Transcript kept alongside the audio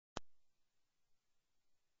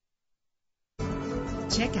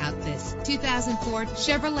Check out this 2004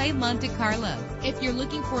 Chevrolet Monte Carlo. If you're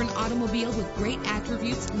looking for an automobile with great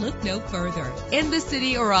attributes, look no further. In the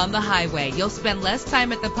city or on the highway, you'll spend less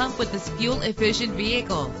time at the pump with this fuel-efficient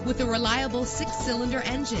vehicle. With a reliable 6-cylinder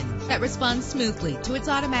engine that responds smoothly to its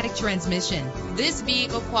automatic transmission. This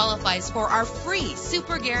vehicle qualifies for our free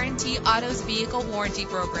Super Guarantee Autos Vehicle Warranty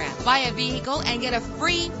Program. Buy a vehicle and get a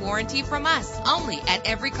free warranty from us only at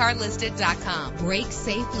everycarlisted.com. Brake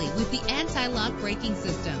safely with the anti-lock braking system.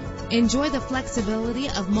 Enjoy the flexibility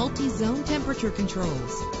of multi-zone temperature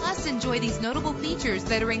controls. Plus, enjoy these notable features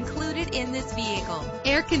that are included in this vehicle: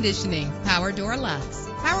 air conditioning, power door locks,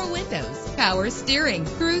 power windows, power steering,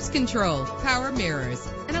 cruise control, power mirrors,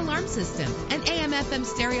 an alarm system, an AM/FM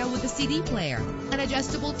stereo with a CD player, an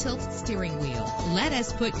adjustable tilt steering wheel. Let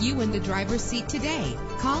us put you in the driver's seat today.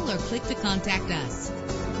 Call or click to contact us.